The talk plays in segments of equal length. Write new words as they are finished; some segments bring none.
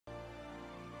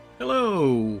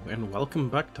Hello, and welcome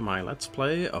back to my Let's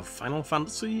Play of Final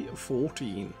Fantasy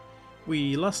XIV.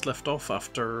 We last left off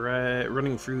after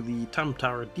running through the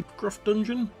Tamtara Deepcroft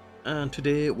dungeon, and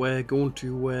today we're going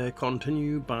to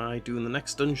continue by doing the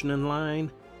next dungeon in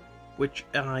line, which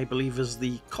I believe is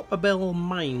the Copperbell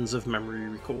Mines, if memory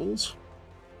recalls.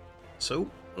 So,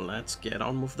 let's get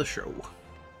on with the show.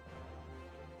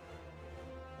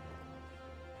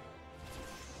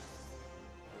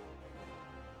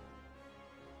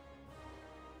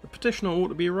 Petitioner ought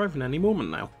to be arriving any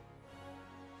moment now.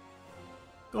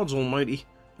 Gods almighty,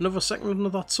 another second under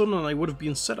that sun and I would have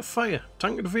been set afire.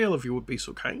 Tankard Vale if you would be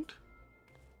so kind.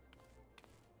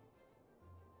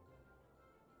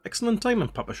 Excellent timing,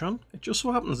 Papashan. It just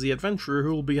so happens the adventurer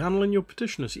who will be handling your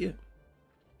petition is here.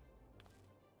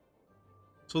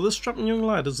 So this strapping young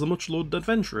lad is the much-loathed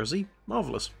adventurer, is he?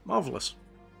 Marvellous, marvellous.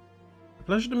 A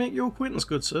pleasure to make your acquaintance,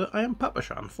 good sir. I am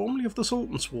Papashan, formerly of the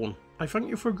Sultan's Sworn. I thank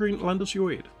you for agreeing to lend us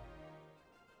your aid.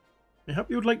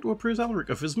 Mayhap you would like to appraise Elric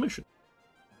of his mission?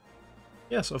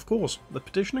 Yes, of course. The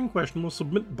petition in question was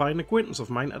submitted by an acquaintance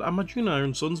of mine at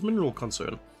Amagina & Sons Mineral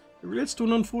Concern. It relates to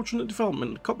an unfortunate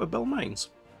development at Copperbell Mines.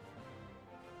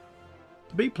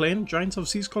 To be plain, giants have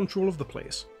seized control of the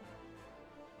place.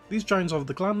 These giants are of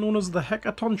the clan known as the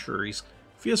Hecatoncheires,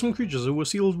 fearsome creatures who were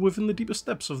sealed within the deepest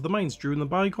depths of the mines during the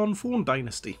bygone Fawn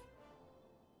dynasty.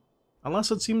 Alas,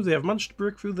 it seems they have managed to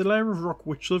break through the layer of rock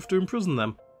which served to imprison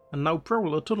them, and now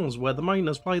prowl the tunnels where the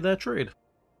miners ply their trade.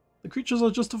 The creatures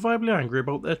are justifiably angry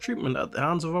about their treatment at the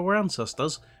hands of our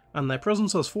ancestors, and their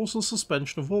presence has forced a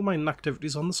suspension of all mining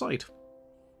activities on the site.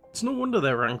 It's no wonder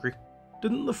they're angry.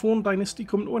 Didn't the Fawn dynasty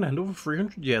come to an end over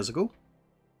 300 years ago?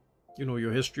 You know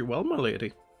your history well, my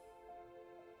lady.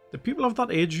 The people of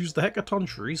that age used the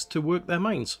Hecatoncheires to work their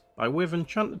mines. By way of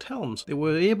enchanted helms, they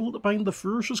were able to bind the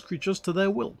ferocious creatures to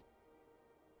their will.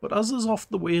 But as is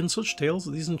oft the way in such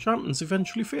tales, these enchantments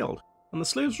eventually failed, and the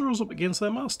slaves rose up against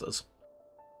their masters.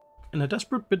 In a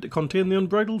desperate bid to contain the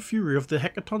unbridled fury of the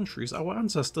Hecatoncheires, our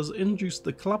ancestors induced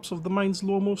the collapse of the mine's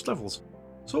lowermost levels.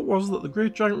 So it was that the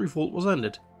Great Giant Revolt was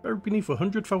ended, buried beneath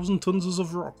 100,000 tons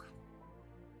of rock.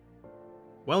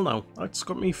 Well now, that's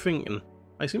got me thinking.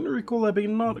 I seem to recall there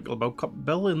being an article about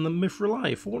Copperbell in the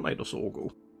Myth-Relay a fortnight or so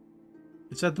ago.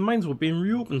 It said the mines were being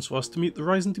reopened so as to meet the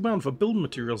rising demand for building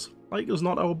materials. Like as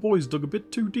not, our boys dug a bit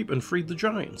too deep and freed the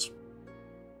giants.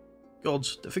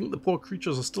 Gods, to think the poor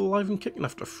creatures are still alive and kicking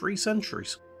after 3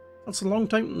 centuries. That's a long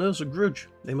time to nurse a grudge.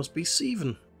 They must be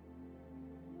seething.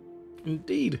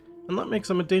 Indeed, and that makes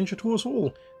them a danger to us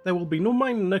all. There will be no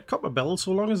mining at Copperbell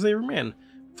so long as they remain.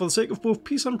 For the sake of both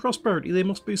peace and prosperity, they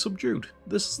must be subdued.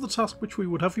 This is the task which we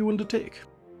would have you undertake.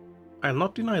 I'll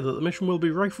not deny that the mission will be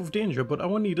rife with danger, but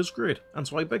our need is great, and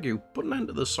so I beg you, put an end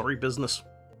to this sorry business.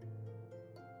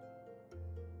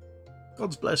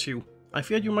 Gods bless you. I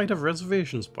feared you might have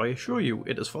reservations, but I assure you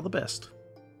it is for the best.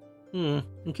 In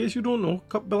case you don't know,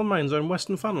 Copperbell Mines are in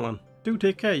Western Fandrel. Do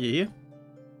take care, you hear?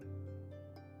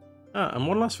 Ah, and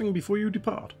one last thing before you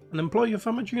depart. An employee of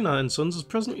Amagina & Sons is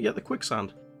presently at the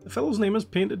Quicksand. The fellow's name is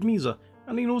Painted Misa,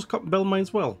 and he knows Copperbell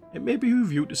Mines well. It may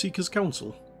behoove you to seek his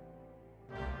counsel.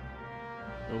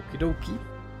 Okie dokie.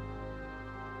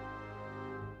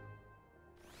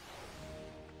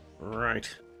 Right.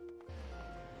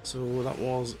 So that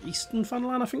was Eastern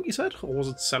Fandrel, I think you said? Or was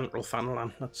it Central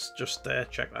Fandrel? Let's just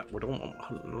check that. We don't want a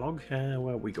hunting log.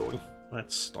 Where are we going?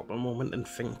 Let's stop a moment and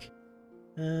think.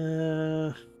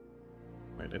 Where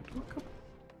did we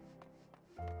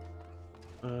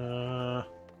go?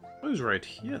 Who's right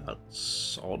here?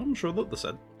 That's odd. I'm sure that they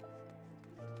said.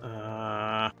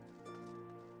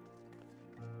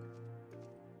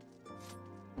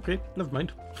 Okay, never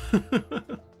mind.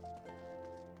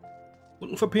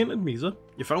 Looking for Painted Misa?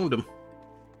 You found him.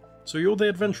 So you're the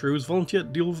adventurer who's volunteered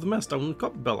to deal with the mess down in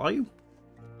Copperbell, are you?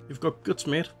 You've got guts,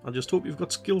 mate. I just hope you've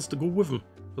got skills to go with them.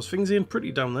 Because things ain't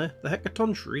pretty down there. The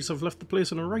Hecatoncheires have left the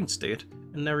place in a right state,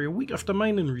 and nearly a week after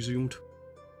mining resumed.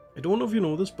 I don't know if you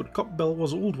know this, but Copperbell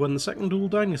was old when the Second Dual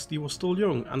Dynasty was still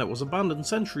young, and it was abandoned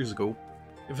centuries ago.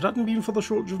 If it hadn't been for the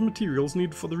shortage of materials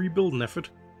needed for the rebuilding effort,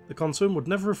 the concern would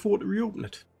never afford to reopen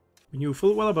it. We knew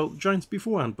full well about the giants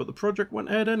beforehand, but the project went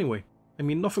ahead anyway. I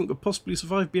mean, nothing could possibly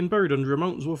survive being buried under a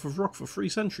mountain's worth of rock for 3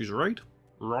 centuries, right?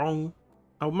 Wrong.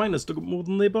 Our miners dug up more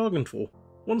than they bargained for.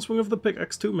 One swing of the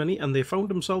pickaxe too many, and they found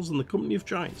themselves in the company of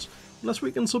giants. Unless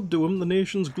we can subdue them, the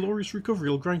nation's glorious recovery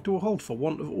will grind to a halt for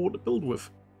want of ore to build with.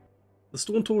 The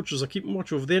stone torches are keeping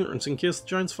watch over the entrance in case the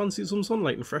giants fancy some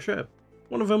sunlight and fresh air.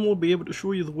 One of them will be able to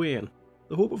show you the way in.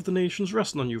 The hope of the nation's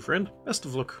resting on you, friend. Best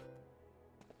of luck.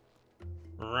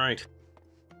 Right.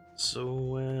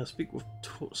 So, speak with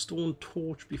Stone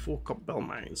Torch before Copperbell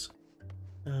Mines.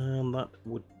 And and that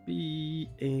would be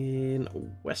in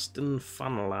Western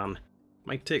Fanland.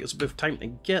 Might take us a bit of time to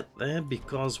get there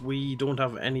because we don't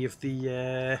have any of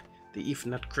the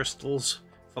Ethernet crystals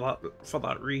for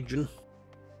that region.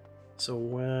 So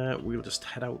we'll just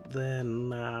head out there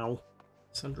now.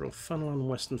 Central Fanland,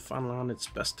 Western Fanland. It's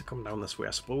best to come down this way,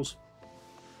 I suppose.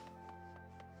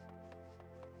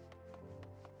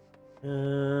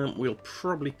 We'll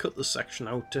probably cut the section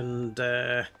out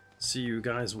and see you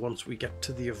guys once we get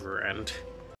to the other end.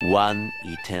 One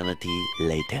eternity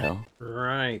later.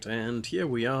 Right, and here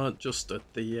we are just at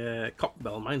the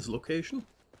Copperbell Mines location.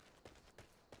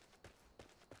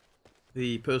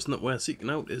 The person that we're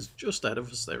seeking out is just ahead of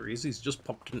us. There he is, he's just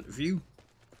popped into view.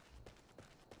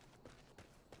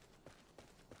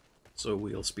 So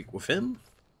we'll speak with him.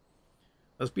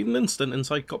 There's been an incident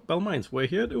inside Copperbell Mines. We're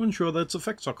here to ensure that its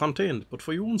effects are contained, but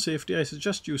for your own safety I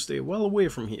suggest you stay well away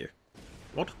from here.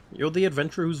 What? You're the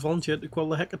adventurer who's volunteered to quell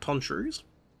the hecatontures?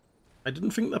 I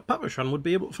didn't think that Papashan would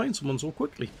be able to find someone so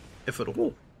quickly, if at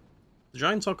all. The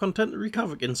giants are content to wreak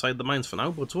havoc inside the mines for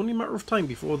now, but it's only a matter of time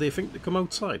before they think to come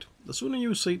outside. The sooner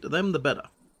you say to them, the better.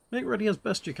 Make ready as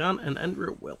best you can and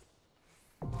enter at will.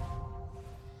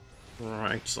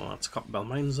 Right, so that's Copperbell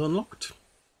Mines unlocked.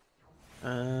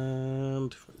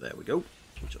 And there we go.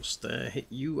 Just hit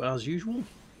U as usual.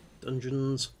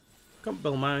 Dungeons,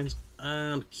 Copperbell Mines,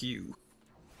 and Q.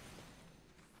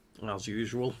 As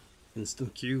usual,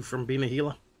 instant Q from being a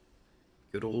healer.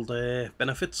 Good old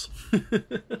benefits.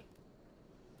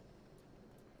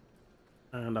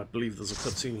 And I believe there's a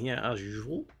cutscene here as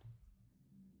usual.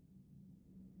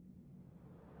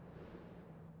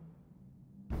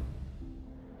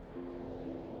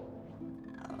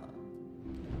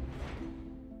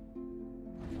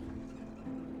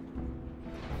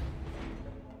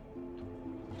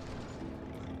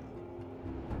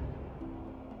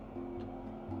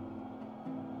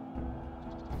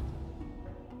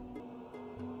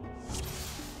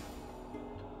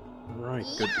 Right,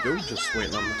 good to go, just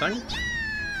waiting on the time.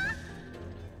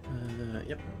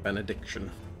 Yep,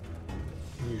 Benediction.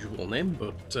 Usual name,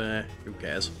 but who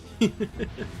cares?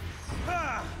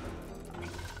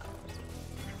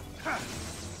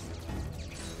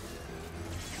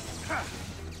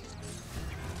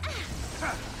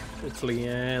 Hopefully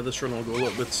this run will go a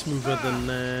little bit smoother than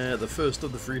the first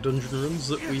of the 3 dungeon runs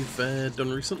that we've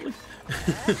done recently.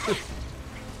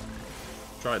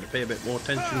 Try to pay a bit more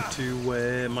attention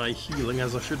to my healing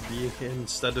as I should be,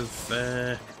 instead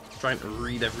of trying to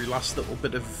read every last little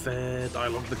bit of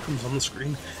dialogue that comes on the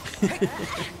screen.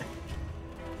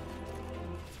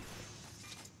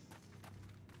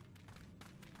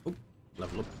 Oh,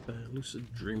 level up Lucid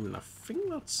Dreaming. I think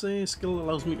that's a skill that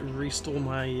allows me to restore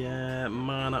my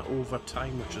mana over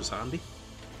time, which is handy.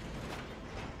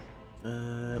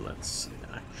 Let's see,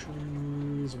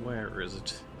 actions, where is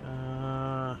it?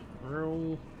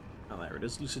 Roll. Oh, there it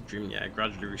is, Lucid Dream. Yeah,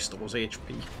 gradually restores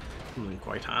HP. Something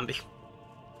quite handy.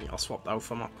 I think I'll swap that out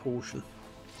for my potion.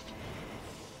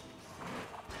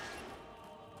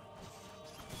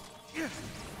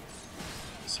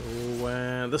 So,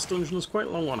 this dungeon is quite a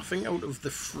long one. I think out of the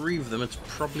 3 of them, it's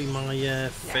probably my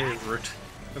favourite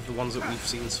of the ones that we've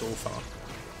seen so far.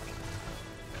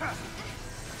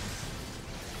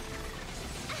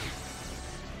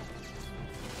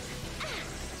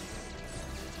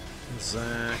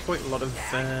 There's quite a lot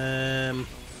of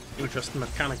interesting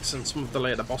mechanics in some of the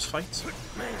later boss fights.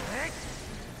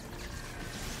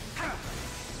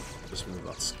 Just move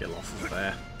that skill off of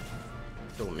there.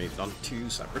 Don't need it on 2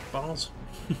 separate bars.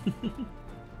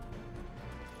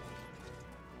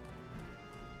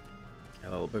 A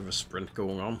little bit of a sprint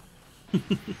going on.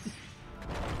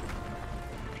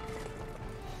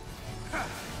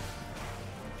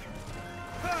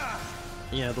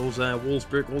 Yeah, those walls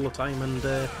break all the time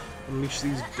and unleash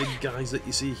these big guys that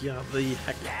you see here, the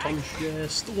Hecatonch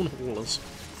stone haulers.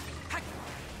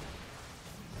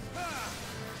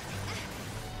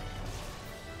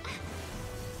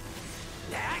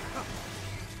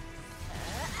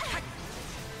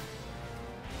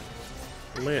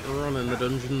 Later on in the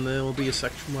dungeon there'll be a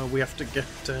section where we have to get,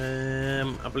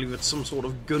 I believe it's some sort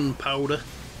of gunpowder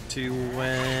to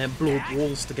blow up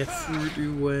walls to get through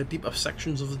to deeper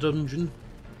sections of the dungeon.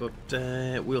 But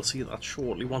we'll see that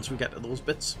shortly once we get to those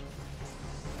bits.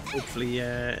 Hopefully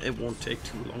it won't take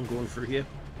too long going through here.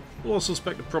 Well, I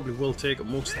suspect it probably will take up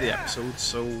most of the episode,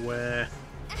 so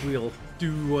we'll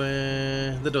do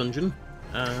the dungeon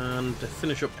and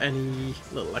finish up any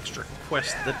little extra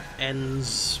quest that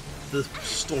ends the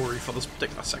story for this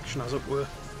particular section, as it were.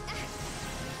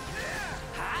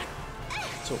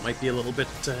 So it might be a little bit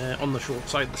on the short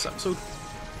side this episode.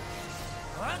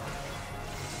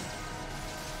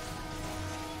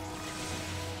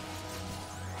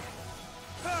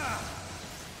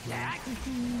 Oh,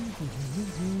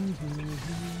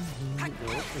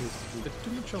 he's a bit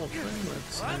too much off there.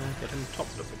 Let's get him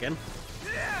topped up again.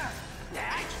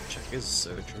 Check his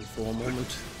surgery for a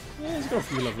moment. Yeah, he's got a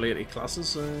few lovely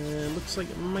classes. Looks like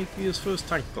it might be his first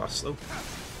tank class though.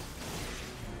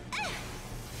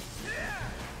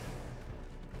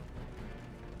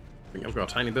 I think I've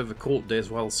got a tiny bit of a cold day as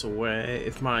well, so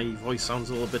if my voice sounds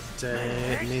a little bit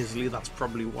nasally, that's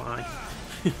probably why.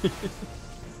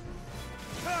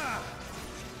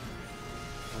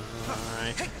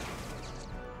 Alright.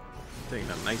 Taking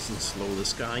it nice and slow,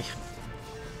 this guy.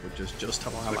 Which is just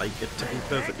how I like it, to be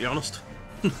perfectly honest.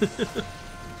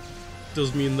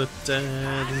 Does mean that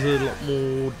there's a lot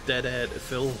more dead air to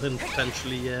fill and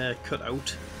potentially cut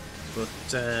out. But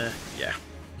yeah.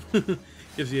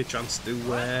 Gives you a chance to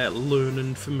learn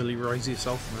and familiarise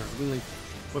yourself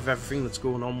with everything that's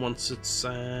going on once it's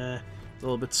a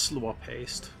little bit slower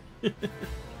paced.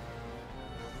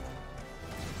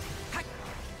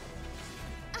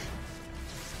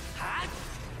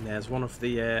 There's one of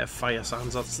the fire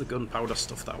sands, that's the gunpowder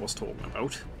stuff that I was talking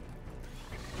about.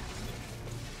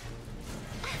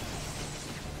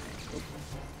 Oh,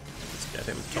 let's get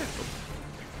him topped up.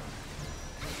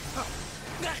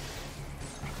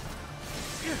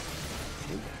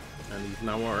 And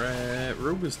now our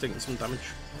rogue is taking some damage.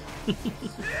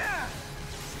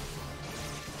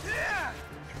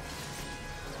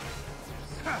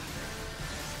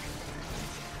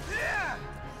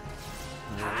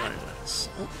 Alright, let's...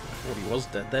 Oh, I thought he was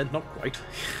dead there, not quite.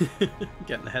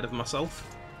 Getting ahead of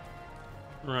myself.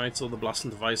 Right, so the blasting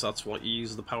device, that's what you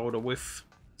use the powder with.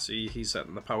 See, he's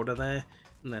setting the powder there.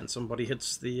 And then somebody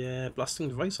hits the blasting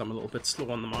device. I'm a little bit slow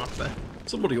on the mark there.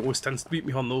 Somebody always tends to beat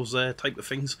me on those type of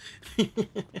things.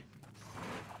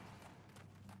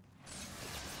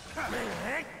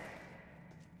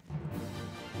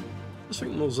 Just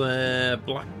think those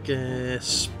black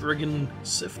Spriggan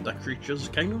Sifter creatures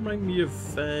kind of remind me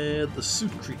of the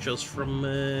suit creatures from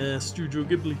Studio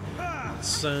Ghibli.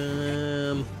 It's,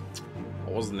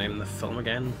 what was the name of the film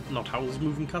again? Not Howl's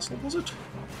Moving Castle, was it?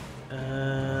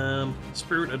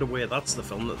 Spirited Away, that's the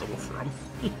film that they were from.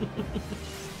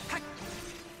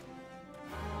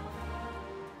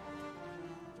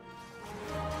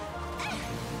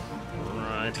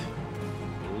 Right.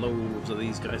 Loads of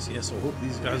these guys here, so I hope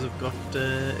these guys have got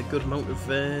a good amount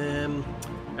of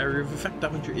area of effect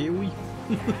damage at AoE.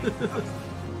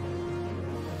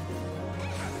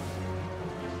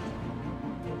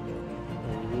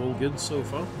 All good so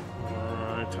far.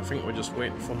 I think we're just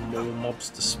waiting for more mobs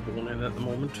to spawn in at the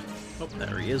moment. Oh,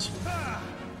 there he is.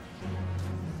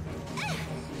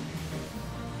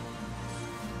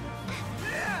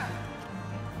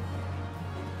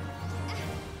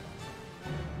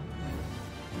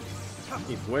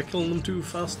 If we're killing them too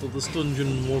fast or this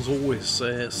dungeon was always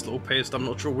slow paced, I'm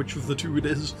not sure which of the two it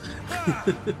is.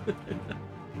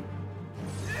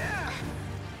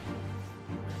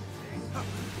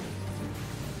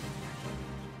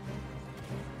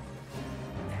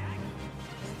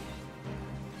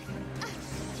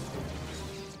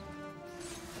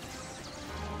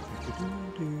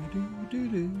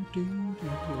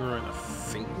 Right, I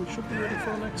think we should be ready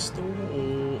for our next storm.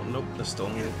 Oh, nope, they're still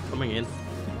coming in.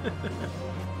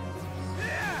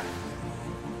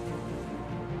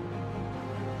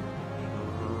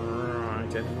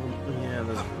 Right, anyone? Yeah,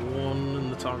 there's one in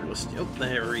the target list. Yep,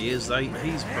 there he is.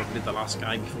 He's probably the last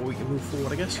guy before we can move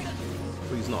forward, I guess.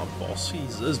 But he's not a boss.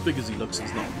 He's as big as he looks,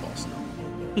 he's not a boss now.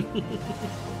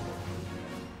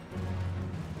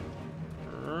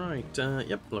 Right,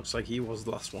 yep, looks like he was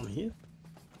the last one here.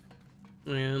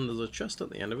 And there's a chest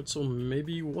at the end of it, so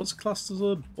maybe he was classed as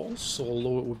a boss,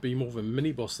 although it would be more of a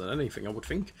mini-boss than anything, I would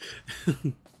think.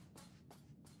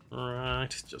 Right,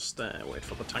 just wait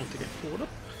for the tank to get caught up.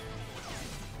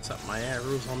 Set my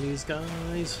arrows on these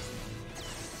guys.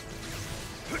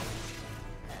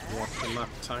 Watching that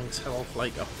tank's health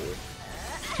like a hawk.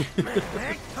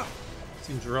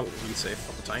 Seems relatively safe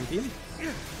for the time being.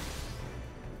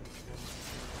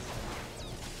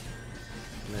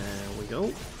 There we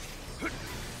go.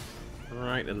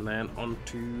 Right, and then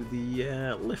onto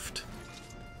the lift.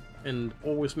 And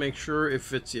always make sure,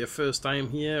 if it's your first time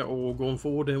here or going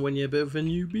forward and when you're a bit of a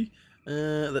newbie,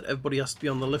 that everybody has to be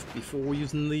on the lift before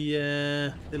using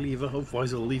the lever,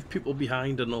 otherwise it'll leave people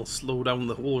behind and it'll slow down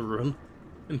the whole run.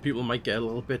 And people might get a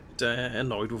little bit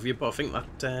annoyed with you, but I think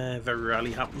that very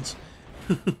rarely happens.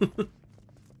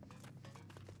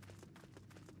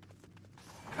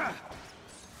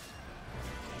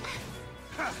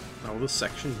 Now this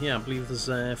section here, I believe there's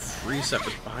 3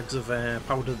 separate bags of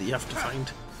powder that you have to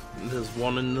find. There's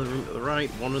one in the room to the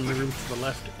right, one in the room to the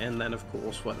left, and then of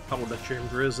course where the powder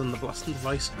chamber is and the blasting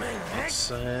device. That's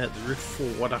the route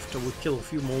forward after we kill a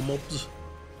few more mobs.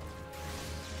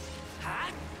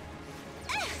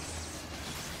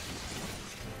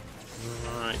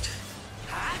 Right.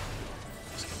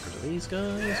 Let's get rid of these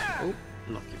guys. Oh,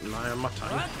 not keeping an eye on my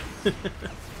time.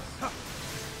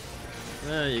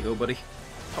 There you go, buddy.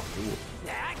 Pop you up.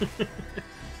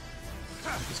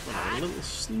 Just got a little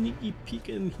sneaky peek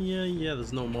in here. Yeah,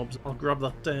 there's no mobs. I'll grab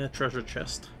that treasure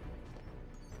chest.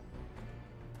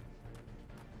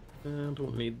 I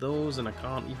don't need those, and I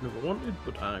can't even if I wanted,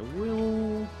 but I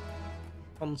will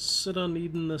consider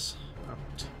needing this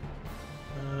out.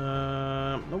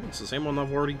 No, it's the same one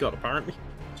I've already got, apparently.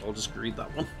 So I'll just greed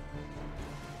that one.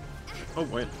 Oh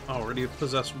wait, I already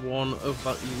possess one of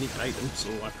that unique item, so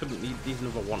I couldn't need even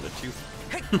if I wanted to.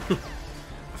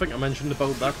 I think I mentioned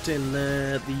about that in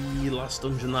the last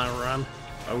dungeon that I ran,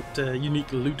 about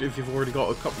unique loot if you've already got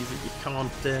a copy that you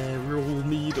can't roll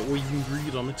need or even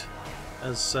greed on it,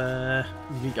 as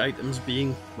unique items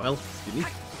being, well,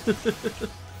 unique.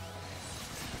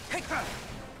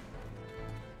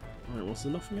 Right, was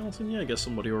there nothing else in here? I guess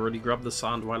somebody already grabbed the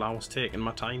sand while I was taking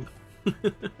my time.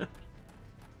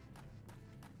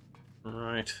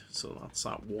 Right, so that's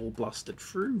that wall blasted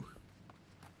through.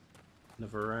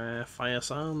 Another fire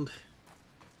sand.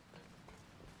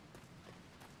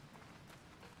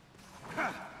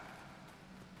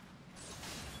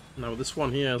 Now this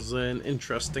one here is an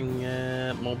interesting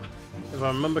mob. If I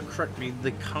remember correctly,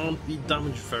 they can't be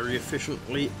damaged very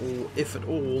efficiently, or if at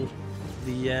all,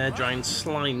 the giant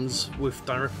slimes with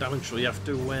direct damage, so you have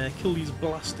to kill these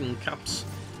blasting caps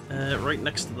right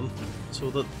next to them, so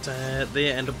that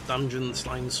they end up damaging the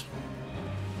slimes.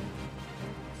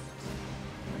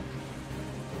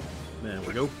 There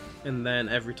we go. And then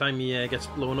every time he gets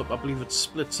blown up, I believe it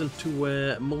splits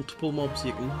into multiple mobs.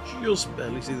 You can just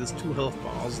barely see there's 2 health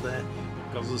bars there,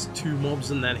 because there's 2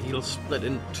 mobs, and then he'll split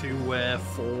into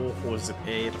 4, or is it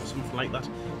 8, or something like that.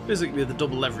 Basically the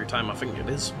double every time, I think it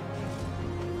is.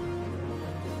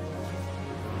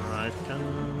 Right,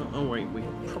 oh wait, we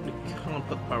probably can't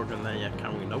put powder in there yet,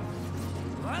 can we? Nope.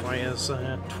 Requires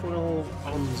 12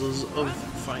 ounces of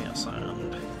fire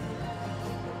sand.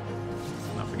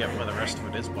 I forget where the rest of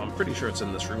it is, but I'm pretty sure it's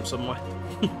in this room somewhere.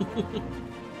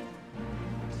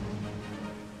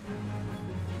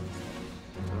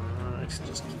 Right,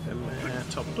 just keep him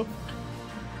topped up.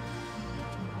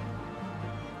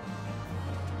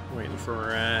 Waiting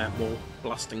for more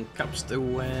blasting caps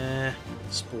to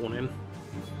spawn in.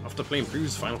 After playing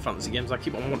previous Final Fantasy games, I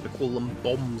keep on wanting to call them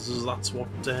bombs, as that's what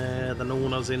they're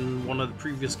known as in one of the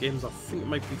previous games. I think it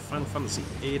might be Final Fantasy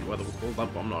VIII, whether we call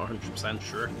that, but I'm not 100%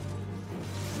 sure.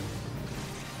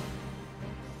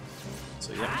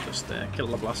 So yeah, just kill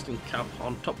the blasting cap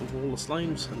on top of all the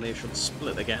slimes, and they should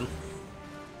split again.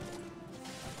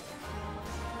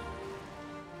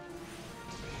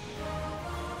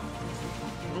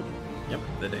 Oh, yep,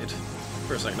 they did.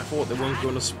 For a second I thought they weren't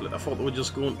going to split, I thought they were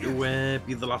just going to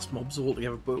be the last mobs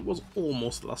altogether, but it was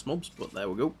almost the last mobs, but there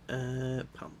we go.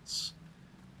 Pants.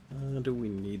 Do we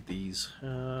need these?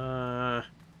 Not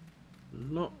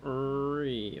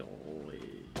really.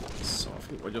 So I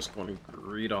think we're just going to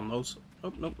greed on those.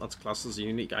 Oh, nope, that's classed as a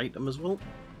unique item as well.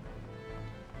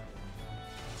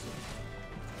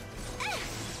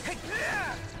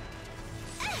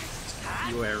 Just a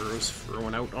few arrows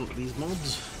thrown out onto these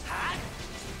mobs.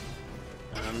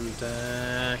 And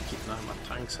keep an eye on my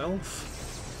tank's health.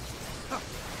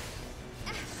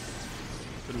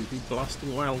 Couldn't be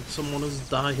blasting while someone is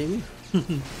dying.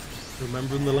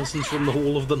 Remembering the lessons from the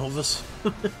Hall of the Novice.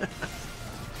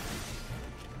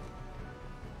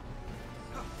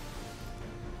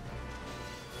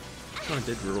 I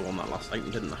did roll on that last item,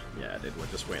 didn't I? Yeah, I did. We're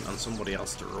just waiting on somebody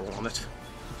else to roll on it.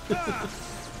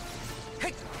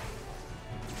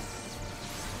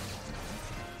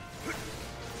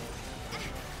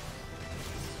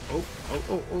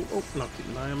 Oh, not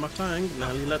keeping an eye on my tank.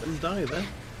 Nearly let him die there.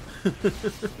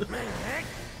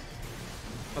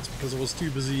 That's because I was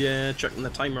too busy checking the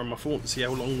timer on my phone to see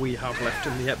how long we have left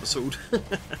in the episode.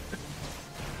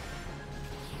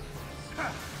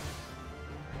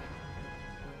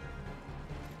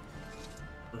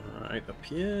 Right, up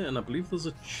here, and I believe there's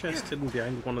a chest hidden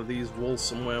behind one of these walls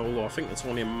somewhere, although I think it's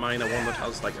only a minor one that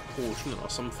has like a potion or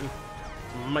something.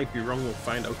 Might be wrong, we'll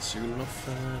find out soon enough.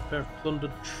 Pair of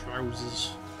plundered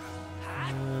trousers.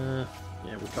 Yeah,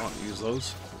 we can't use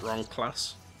those. Wrong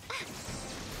class.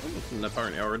 And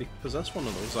apparently I already possess one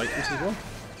of those items as well.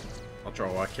 Not sure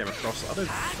how I came across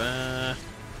that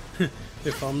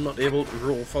if I'm not able to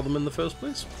roll for them in the first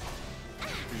place.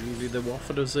 Presumably they were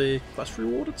offered as a quest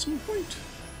reward at some point.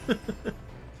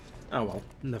 Oh well,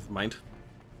 never mind.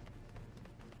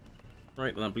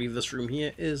 Right, and I believe this room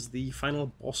here is the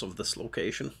final boss of this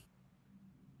location.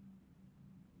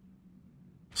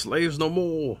 Slaves no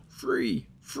more! Free!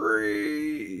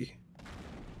 Free!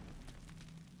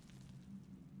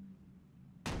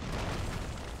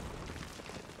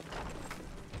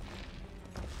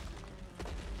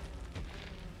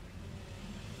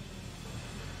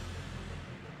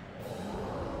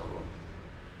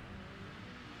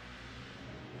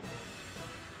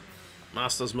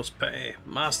 Masters must pay.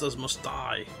 Masters must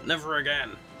die. Never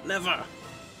again. Never!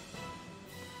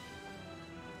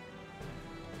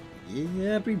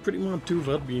 Yeah, it'd be pretty mad too if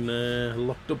I'd been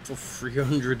locked up for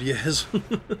 300 years.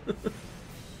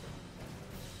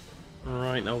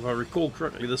 Alright, now if I recall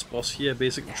correctly, this boss here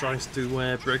basically tries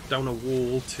to break down a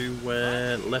wall to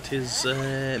let his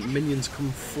minions come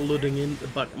flooding in to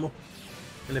back him up.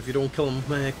 And if you don't kill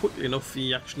him quickly enough,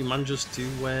 he actually manages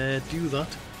to do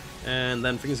that. And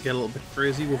then things get a little bit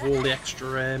crazy with all the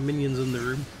extra minions in the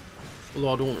room.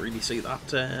 Although I don't really see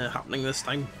that happening this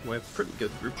time. We're a pretty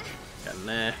good group.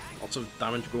 Getting lots of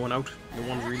damage going out. No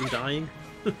one's really dying.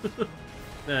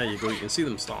 There you go, you can see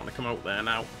them starting to come out there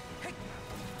now.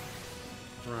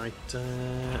 Right,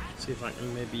 let's see if I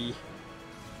can maybe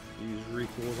use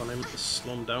recoils on him to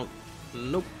slow him down.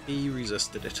 Nope, he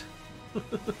resisted it.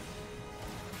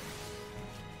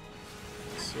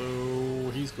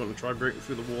 So he's going to try breaking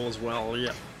through the wall as well,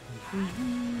 yep.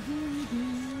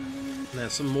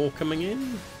 There's some more coming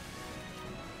in.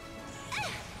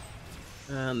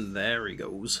 And there he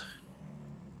goes.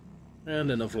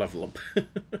 And enough level up.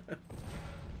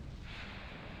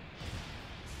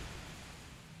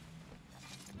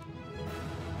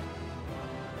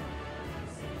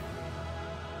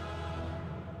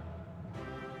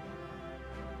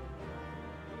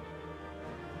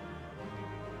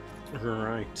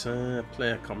 Right,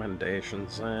 player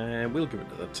commendations. We'll give it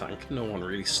to the tank. No one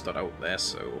really stood out there,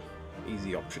 so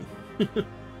easy option.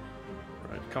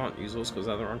 Right, can't use those because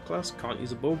they're the wrong class. Can't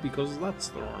use a bow because that's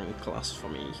the wrong class for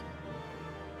me.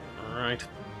 Alright,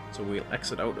 so we'll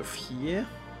exit out of here.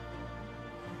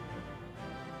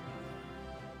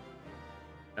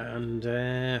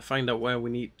 And find out where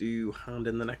we need to hand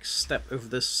in the next step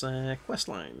of this quest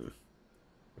line.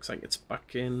 Looks like it's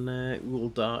back in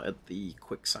Uldar at the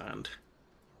quicksand.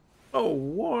 Oh,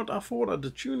 what? I thought I'd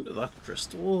attuned to that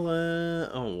crystal.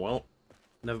 Oh, well.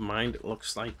 Never mind. It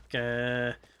looks like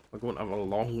we're going to have a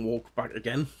long walk back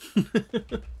again.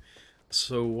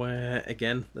 So,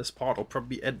 again, this part will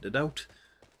probably be edited out.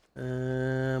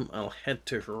 I'll head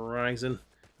to Horizon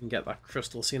and get that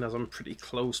crystal, seeing as I'm pretty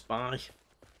close by.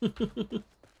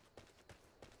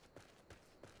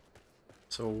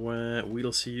 So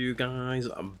we'll see you guys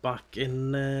back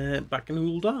in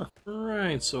Uldar.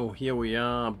 Right, so here we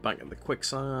are back at the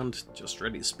quicksand, just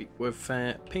ready to speak with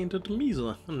Painted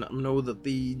Misa and let them know that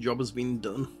the job has been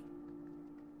done.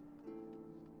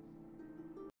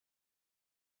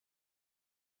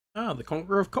 Ah, the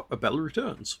Conqueror of Copperbell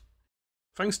returns.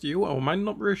 Thanks to you, our mining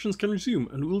operations can resume,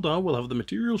 and Uldar will have the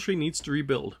material she needs to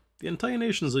rebuild. The entire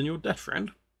nation's in your debt,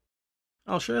 friend.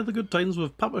 I'll share the good tidings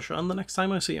with Papashan the next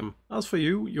time I see him. As for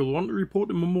you, you'll want to report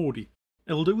to Momodi.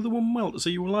 It'll do the woman well to see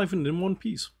you alive and in one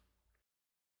piece.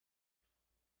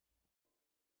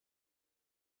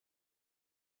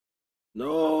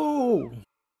 No!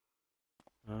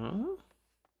 Huh?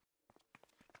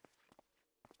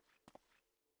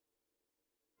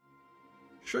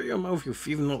 Shut your mouth, you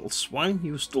thieving little swine.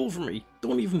 You stole from me.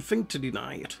 Don't even think to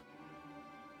deny it.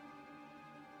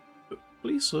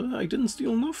 Please, sir, I didn't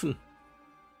steal nothing.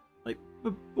 I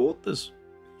bought this.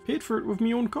 Paid for it with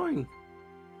my own coin.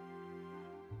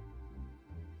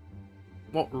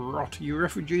 What rot, you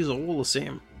refugees are all the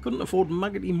same. Couldn't afford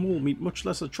maggoty mole meat, much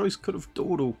less a choice cut of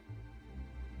dodo.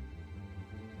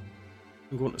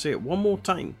 I'm going to say it one more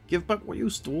time. Give back what you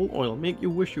stole, or I'll make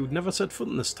you wish you'd never set foot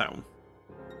in this town.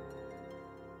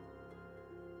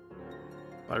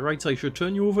 By rights, I should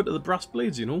turn you over to the brass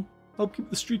blades, you know. Help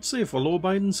keep the streets safe for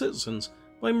law-abiding citizens.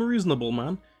 But I'm a reasonable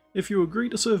man. If you agree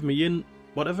to serve me in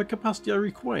whatever capacity I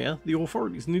require, the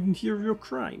authorities needn't hear of your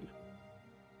crime.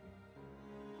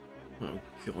 Oh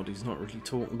god, he's not really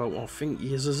talking about what I think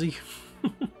he is he?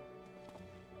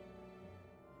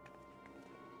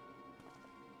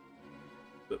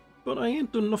 but I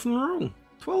ain't done nothing wrong.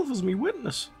 12 is me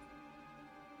witness.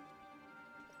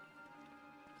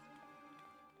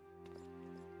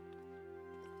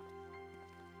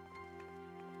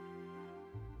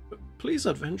 Please,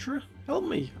 adventurer, help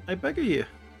me, I beg of you.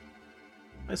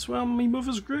 I swear on me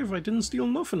mother's grave I didn't steal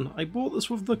nothing. I bought this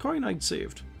with the coin I'd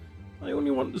saved. I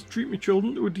only want to treat my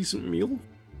children to a decent meal.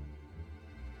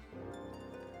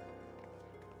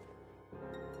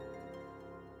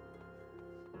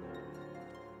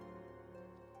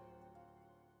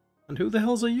 And who the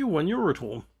hells are you when you're at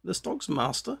home? This dog's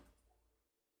master?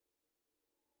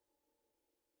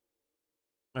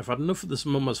 I've had enough of this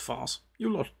mummer's farce.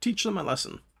 You lot, teach them a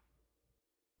lesson.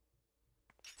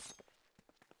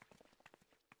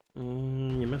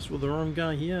 You messed with the wrong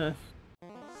guy here.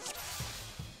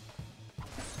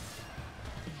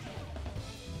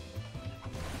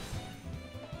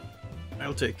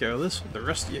 I'll take care of this. The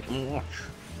rest of you can watch.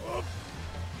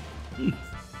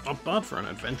 Not bad for an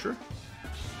adventurer.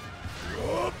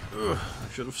 Ugh,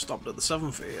 I should have stopped at the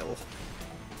 7th ale.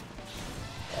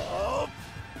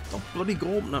 Stop bloody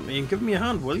gulping at me and give me a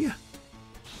hand, will you?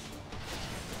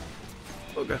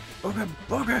 Bugger, bugger,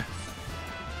 bugger!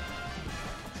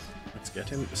 Let's get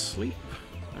him to sleep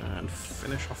and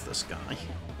finish off this guy.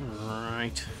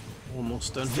 Right,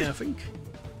 almost done here, I think.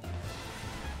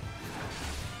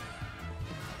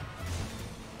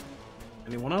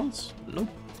 Anyone else? Nope.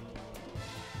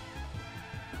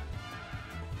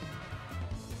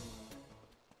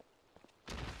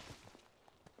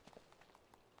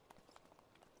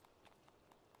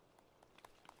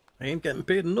 I ain't getting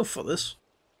paid enough for this.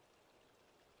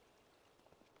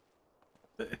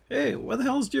 Hey, where the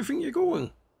hells do you think you're going?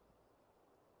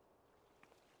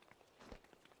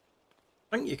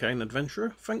 Thank you, kind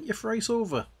adventurer. Thank you thrice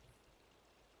over.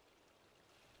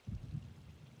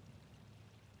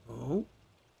 Oh.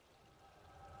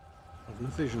 Having a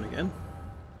vision again.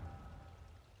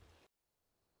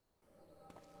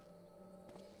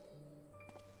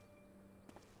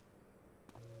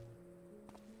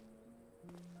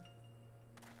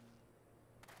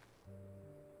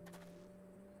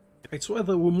 I swear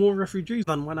there were more refugees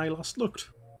than when I last looked.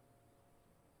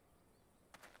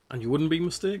 And you wouldn't be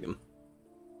mistaken.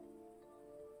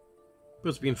 But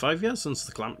it's been 5 years since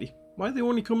the calamity. Why are they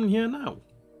only coming here now?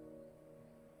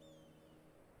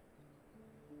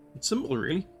 It's simple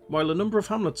really. While a number of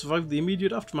hamlets survived the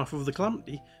immediate aftermath of the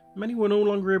calamity, many were no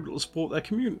longer able to support their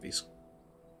communities.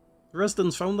 The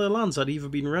residents found their lands had either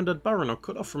been rendered barren or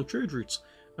cut off from trade routes,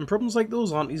 and problems like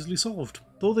those aren't easily solved.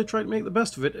 Though they tried to make the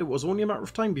best of it, it was only a matter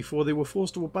of time before they were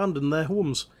forced to abandon their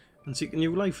homes and seek a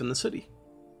new life in the city.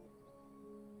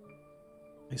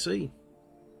 I see.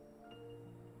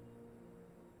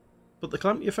 But the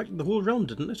calamity affected the whole realm,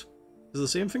 didn't it? Is the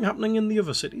same thing happening in the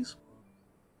other cities?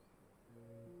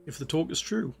 If the talk is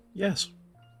true, yes.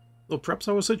 Though perhaps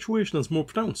our situation is more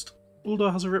pronounced.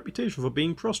 Ul'dah has a reputation for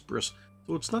being prosperous,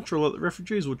 so it's natural that the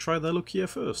refugees would try their luck here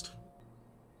first.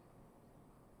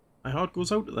 My heart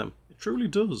goes out to them, it truly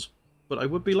does. But I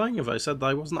would be lying if I said that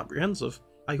I wasn't apprehensive.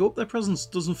 I hope their presence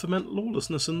doesn't foment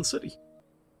lawlessness in the city.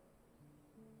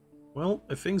 Well,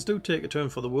 if things do take a turn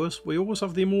for the worse, we always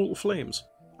have the immortal flames.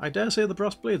 I dare say the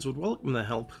brass blades would welcome their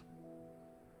help.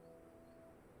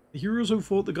 The heroes who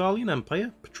fought the Garlean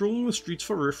Empire, patrolling the streets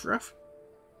for riffraff?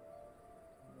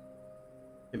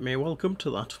 It may well come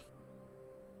to that.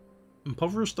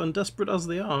 Impoverished and desperate as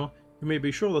they are, you may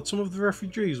be sure that some of the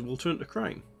refugees will turn to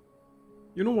crime.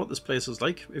 You know what this place is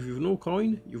like. If you've no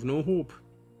coin, you've no hope.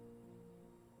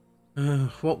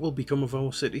 What will become of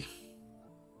our city?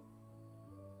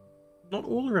 Not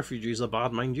all the refugees are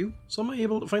bad, mind you. Some are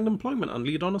able to find employment and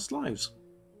lead honest lives.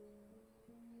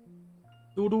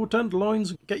 Dodo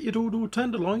tenderloins, get your dodo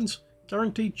tenderloins.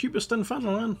 Guaranteed cheapest in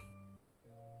Fandrel.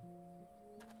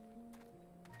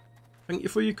 Thank you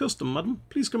for your custom, madam.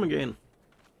 Please come again.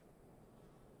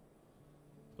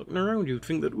 Looking around, you'd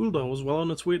think that Ul'dah was well on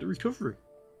its way to recovery.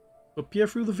 But peer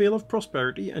through the veil of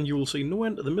prosperity and you will see no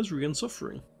end to the misery and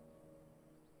suffering.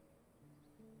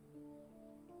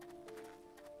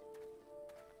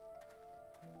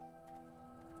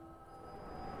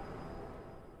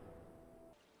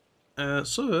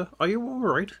 Sir, are you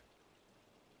alright?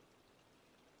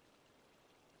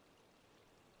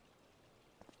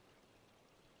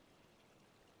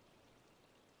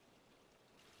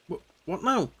 What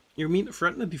now? You mean to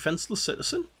threaten a defenceless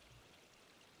citizen?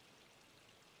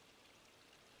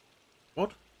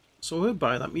 What? So he'd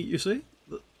buy that meat, you say?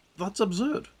 That's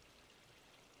absurd.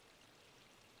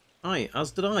 Aye,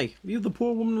 as did I. Leave the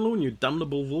poor woman alone, you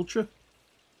damnable vulture.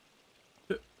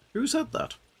 Who said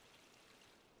that?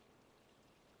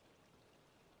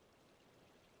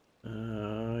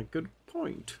 Good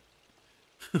point.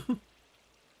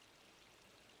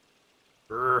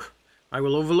 I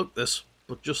will overlook this,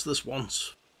 but just this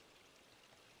once.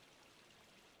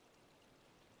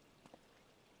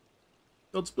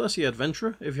 God's bless you,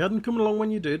 adventurer. If you hadn't come along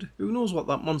when you did, who knows what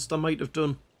that monster might have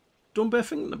done. Don't bear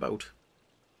thinking about.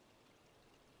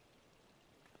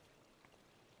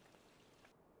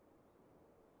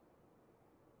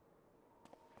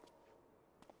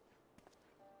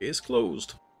 Case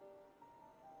closed.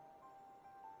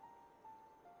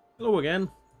 Hello again.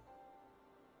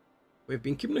 We've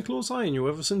been keeping a close eye on you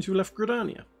ever since you left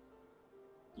Gridania.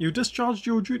 You discharged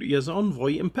your duty as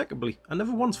envoy impeccably and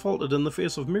never once faltered in the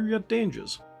face of myriad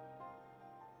dangers.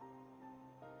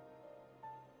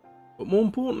 But more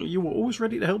importantly, you were always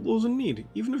ready to help those in need,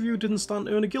 even if you didn't stand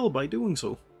to earn a guild by doing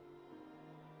so.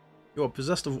 You are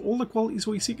possessed of all the qualities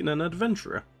we seek in an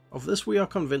adventurer. Of this we are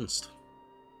convinced.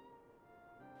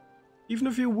 Even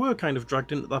if you were kind of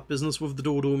dragged into that business with the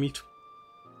dodo meat.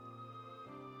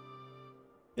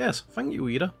 Yes, thank you,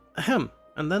 Ida. Ahem.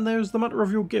 And then there's the matter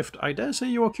of your gift. I dare say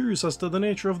you are curious as to the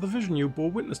nature of the vision you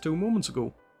bore witness to moments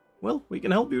ago. Well, we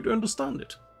can help you to understand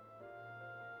it.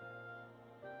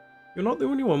 You're not the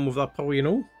only one with that power, you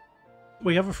know.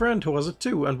 We have a friend who has it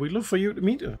too, and we'd love for you to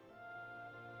meet her.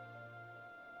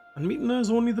 And meeting her is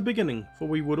only the beginning, for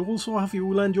we would also have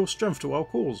you lend your strength to our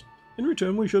cause. In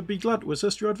return, we should be glad to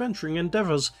assist your adventuring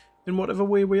endeavours in whatever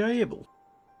way we are able.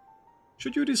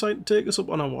 Should you decide to take us up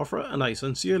on our offer, and I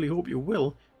sincerely hope you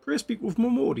will, pray speak with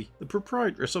Momori, the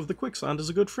proprietress of the Quicksand is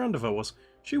a good friend of ours.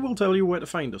 She will tell you where to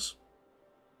find us.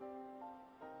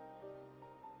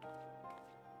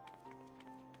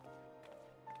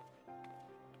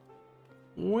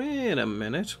 Wait a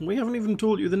minute, we haven't even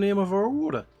told you the name of our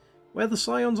order. We're the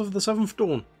Scions of the Seventh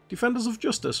Dawn, Defenders of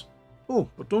Justice. Oh,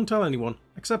 but don't tell anyone,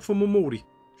 except for Momori.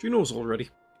 She knows already.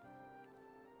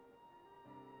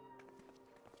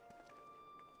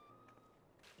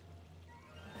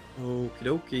 Okie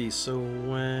dokie, so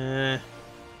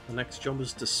the next job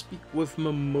is to speak with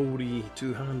Momori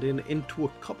to hand into a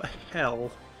cup of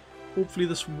hell. Hopefully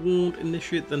this won't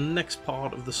initiate the next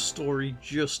part of the story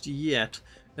just yet,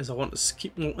 as I want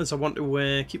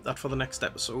to keep that for the next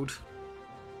episode.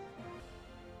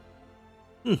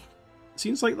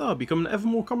 Seems like that'll become ever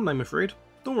more common, I'm afraid.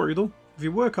 Don't worry though, if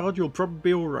you work hard you'll probably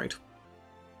be alright.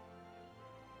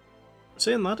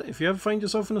 Saying that, if you ever find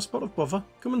yourself in a spot of bother,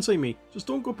 come and see me. Just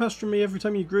don't go pestering me every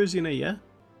time you graze your knee, yeah?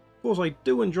 Of course I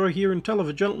do enjoy hearing tell of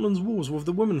a gentleman's woes with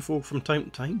the women folk from time to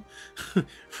time.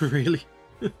 Really?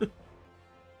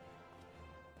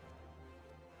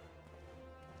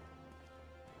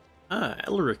 Ah,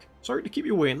 Elric. Sorry to keep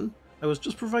you waiting. I was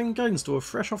just providing guidance to a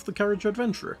fresh off the carriage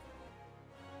adventurer.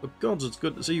 But gods, it's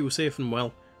good to see you safe and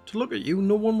well. To look at you,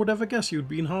 no one would ever guess you'd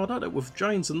been hard at it with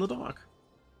giants in the dark.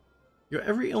 You're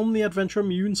every only adventurer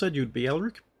Mune said you'd be,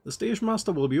 Elric. The station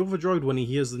master will be overjoyed when he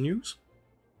hears the news.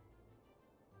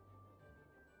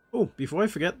 Oh, before I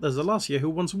forget, there's a lass here who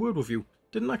wants a word with you.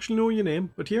 Didn't actually know your name,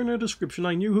 but hearing her description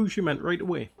I knew who she meant right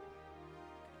away.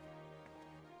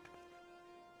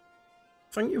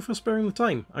 Thank you for sparing the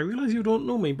time. I realise you don't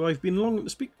know me, but I've been longing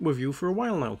to speak with you for a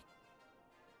while now.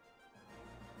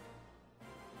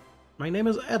 My name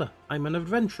is Edda. I'm an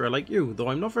adventurer like you, though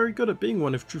I'm not very good at being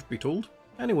one if truth be told.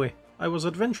 Anyway, I was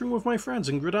adventuring with my friends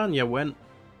in Gridania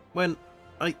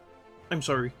I'm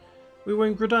sorry. We were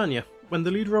in Gridania when the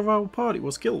leader of our party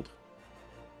was killed.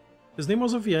 His name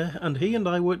was Javier, and he and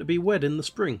I were to be wed in the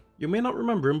spring. You may not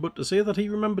remember him, but to say that he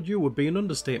remembered you would be an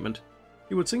understatement.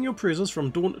 He would sing your praises from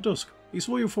dawn to dusk. He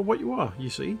saw you for what you are, you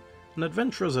see, an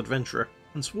adventurer's adventurer,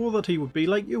 and swore that he would be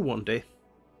like you one day.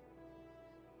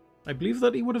 I believe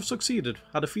that he would have succeeded,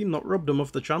 had a fiend not robbed him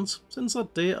of the chance. Since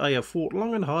that day I have fought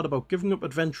long and hard about giving up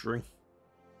adventuring.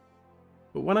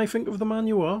 But when I think of the man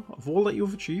you are, of all that you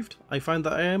have achieved, I find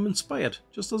that I am inspired,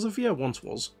 just as Javier once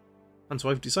was. And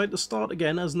so I've decided to start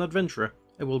again as an adventurer.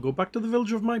 I will go back to the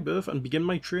village of my birth and begin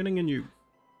my training anew.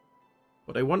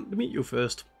 But I wanted to meet you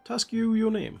first, to ask you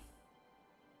your name.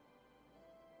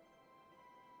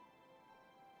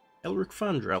 Elric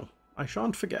Fandrel. I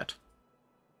shan't forget.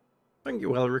 Thank you,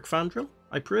 Elric Fandrel.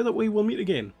 I pray that we will meet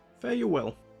again. Fare you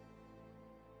well.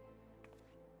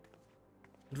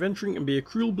 Adventuring can be a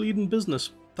cruel bleeding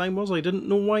business. Time was I didn't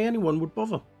know why anyone would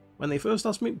bother. When they first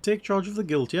asked me to take charge of the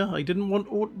guild here, I didn't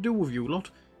want aught to do with you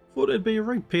lot. Thought it'd be a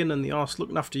right pain in the arse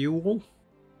looking after you all.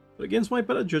 But against my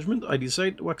better judgment, I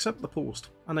decided to accept the post,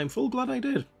 and I'm full glad I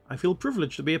did. I feel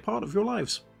privileged to be a part of your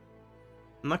lives.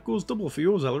 And that goes double for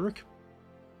yours, Elric.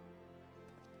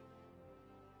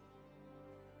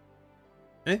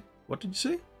 Eh? What did you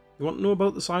say? You want to know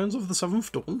about the Scions of the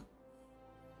Seventh Dawn?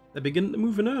 They're beginning to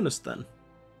move in earnest then.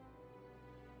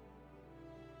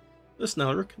 Listen,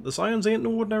 Elric, the Scions ain't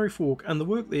no ordinary folk, and the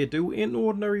work they do ain't no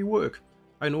ordinary work.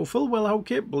 I know full well how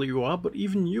capable you are, but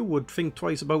even you would think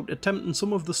twice about attempting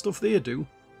some of the stuff they do.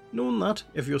 Knowing that,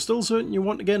 if you're still certain you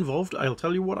want to get involved, I'll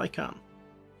tell you what I can.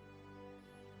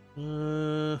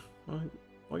 I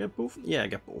get both? Yeah, I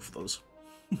get both of those.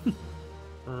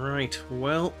 Right,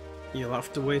 well, you'll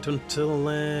have to wait until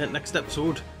next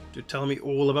episode to tell me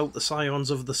all about the Scions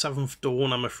of the Seventh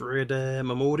Dawn, I'm afraid,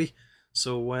 Momori.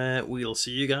 So we'll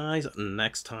see you guys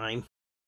next time.